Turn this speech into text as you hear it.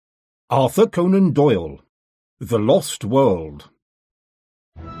Arthur Conan Doyle, The Lost World.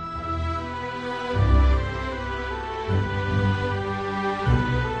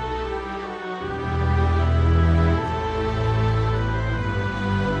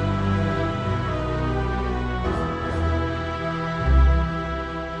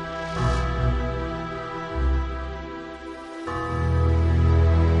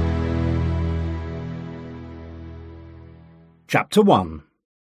 Chapter 1.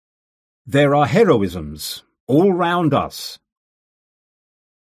 There are heroisms all round us.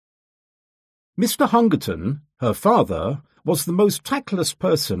 Mr. Hungerton, her father, was the most tactless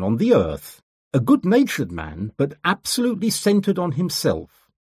person on the earth, a good-natured man, but absolutely centred on himself.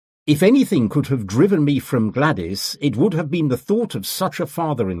 If anything could have driven me from Gladys, it would have been the thought of such a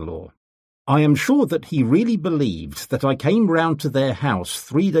father-in-law. I am sure that he really believed that I came round to their house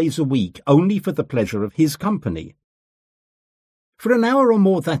 3 days a week only for the pleasure of his company. For an hour or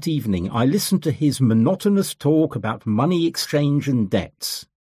more that evening I listened to his monotonous talk about money exchange and debts.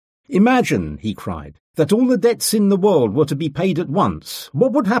 "Imagine," he cried, "that all the debts in the world were to be paid at once.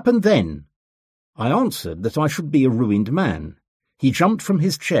 What would happen then?" I answered that I should be a ruined man. He jumped from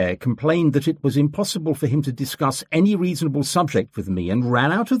his chair, complained that it was impossible for him to discuss any reasonable subject with me, and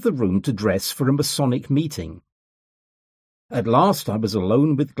ran out of the room to dress for a Masonic meeting. At last I was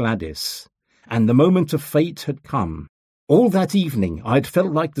alone with Gladys, and the moment of fate had come. All that evening I had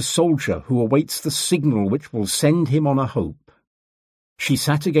felt like the soldier who awaits the signal which will send him on a hope. She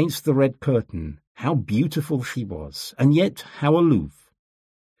sat against the red curtain. How beautiful she was, and yet how aloof.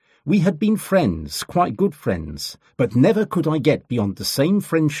 We had been friends, quite good friends, but never could I get beyond the same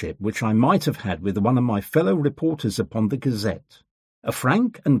friendship which I might have had with one of my fellow reporters upon the Gazette, a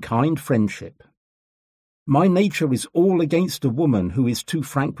frank and kind friendship. My nature is all against a woman who is too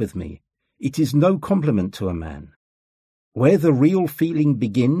frank with me. It is no compliment to a man. Where the real feeling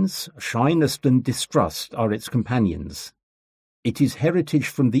begins, shyness and distrust are its companions. It is heritage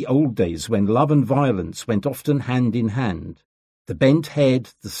from the old days when love and violence went often hand in hand. The bent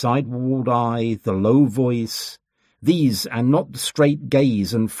head, the side-walled eye, the low voice, these, and not the straight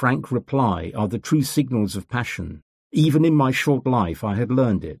gaze and frank reply, are the true signals of passion. Even in my short life I had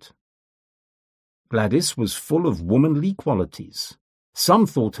learned it. Gladys was full of womanly qualities. Some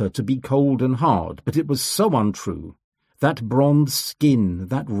thought her to be cold and hard, but it was so untrue. That bronze skin,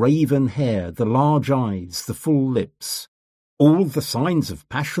 that raven hair, the large eyes, the full lips, all the signs of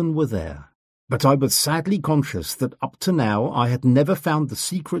passion were there. But I was sadly conscious that up to now I had never found the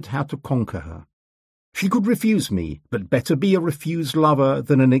secret how to conquer her. She could refuse me, but better be a refused lover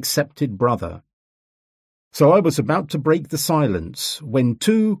than an accepted brother. So I was about to break the silence, when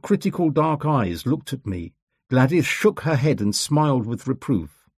 2 critical dark eyes looked at me. Gladys shook her head and smiled with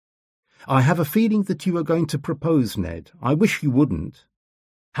reproof. "I have a feeling that you are going to propose, Ned. I wish you wouldn't."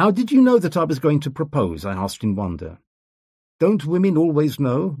 "How did you know that I was going to propose?" I asked in wonder. "Don't women always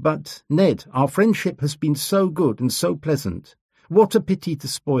know? But, Ned, our friendship has been so good and so pleasant. What a pity to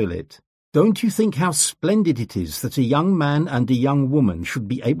spoil it. Don't you think how splendid it is that a young man and a young woman should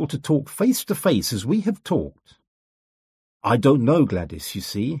be able to talk face to face as we have talked?" "I don't know, Gladys, you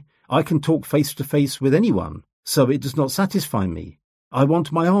see. I can talk face to face with anyone, so it does not satisfy me. I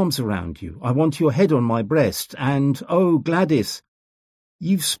want my arms around you, I want your head on my breast, and, oh, Gladys—"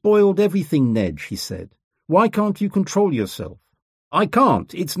 "You've spoiled everything, Ned," she said. "Why can't you control yourself?" "I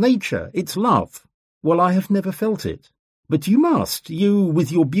can't. It's nature. It's love." "Well, I have never felt it. But you must. You, with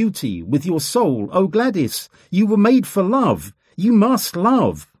your beauty, with your soul. Oh, Gladys, you were made for love. You must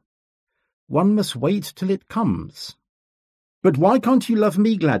love." "One must wait till it comes." "But why can't you love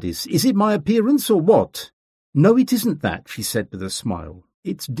me, Gladys? Is it my appearance or what?" "No, it isn't that," she said with a smile.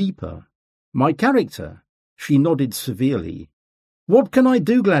 "It's deeper. My character." She nodded severely. "What can I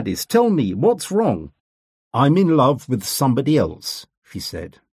do, Gladys? Tell me, what's wrong?" "I'm in love with somebody else," she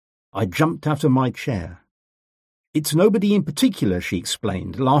said. I jumped out of my chair. "It's nobody in particular," she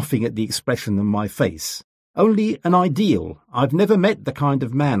explained, laughing at the expression on my face. "Only an ideal. I've never met the kind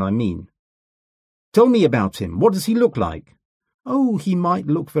of man I mean." "Tell me about him. What does he look like?" "Oh, he might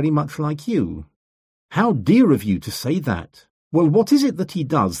look very much like you." "How dear of you to say that. Well, what is it that he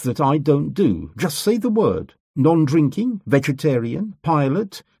does that I don't do? Just say the word. Non-drinking, vegetarian,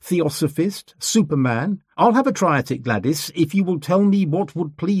 pilot, theosophist, superman. I'll have a try at it, Gladys, if you will tell me what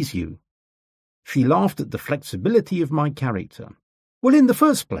would please you." She laughed at the flexibility of my character. "Well, in the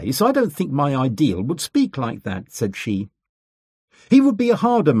first place, I don't think my ideal would speak like that," said she. "He would be a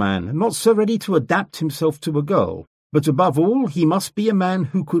harder man, not so ready to adapt himself to a girl. But above all, he must be a man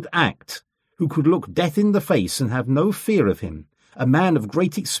who could act, who could look death in the face and have no fear of him, a man of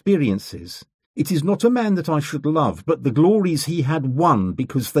great experiences. It is not a man that I should love, but the glories he had won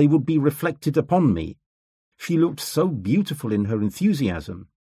because they would be reflected upon me. She looked so beautiful in her enthusiasm.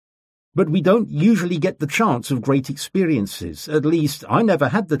 But we don't usually get the chance of great experiences. At least, I never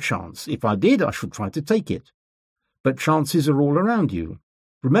had the chance. If I did, I should try to take it. But chances are all around you.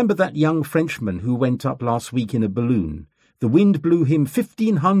 Remember that young Frenchman who went up last week in a balloon? The wind blew him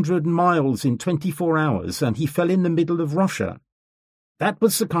 1,500 miles in 24 hours, and he fell in the middle of Russia. That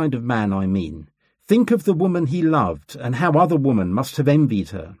was the kind of man I mean. Think of the woman he loved, and how other women must have envied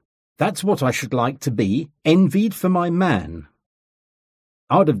her. That's what I should like to be, envied for my man.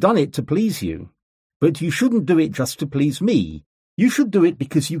 I'd have done it to please you. But you shouldn't do it just to please me. You should do it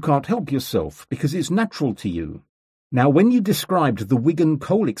because you can't help yourself, because it's natural to you. Now, when you described the Wigan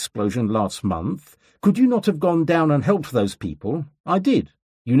coal explosion last month, could you not have gone down and helped those people? I did.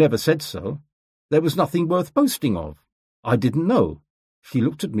 You never said so. There was nothing worth boasting of. I didn't know. She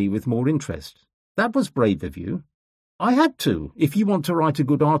looked at me with more interest. That was brave of you. I had to. If you want to write a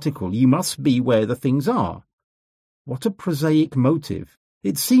good article, you must be where the things are. What a prosaic motive.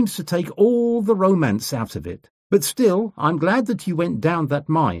 It seems to take all the romance out of it. But still, I'm glad that you went down that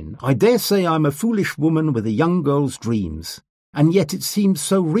mine. I dare say I'm a foolish woman with a young girl's dreams. And yet it seems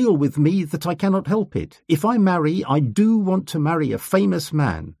so real with me that I cannot help it. If I marry, I do want to marry a famous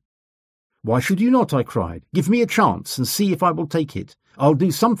man. Why should you not? I cried. Give me a chance and see if I will take it. I'll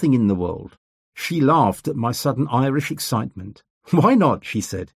do something in the world. She laughed at my sudden Irish excitement. Why not? She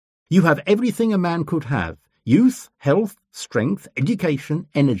said. You have everything a man could have. Youth, health, strength, education,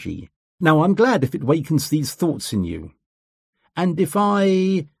 energy. Now I'm glad if it wakens these thoughts in you. And if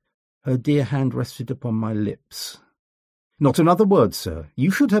I... Her dear hand rested upon my lips. Not another word, sir.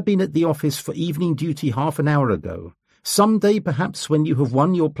 You should have been at the office for evening duty half an hour ago. Some day, perhaps, when you have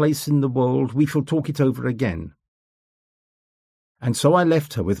won your place in the world, we shall talk it over again. And so I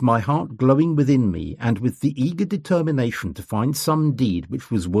left her with my heart glowing within me, and with the eager determination to find some deed which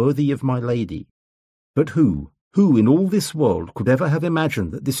was worthy of my lady. But who in all this world could ever have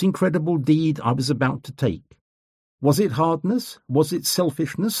imagined that this incredible deed I was about to take? Was it hardness? Was it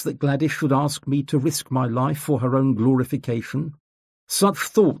selfishness that Gladys should ask me to risk my life for her own glorification? Such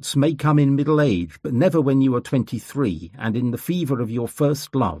thoughts may come in middle age, but never when you are 23 and in the fever of your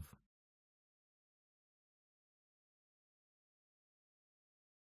first love.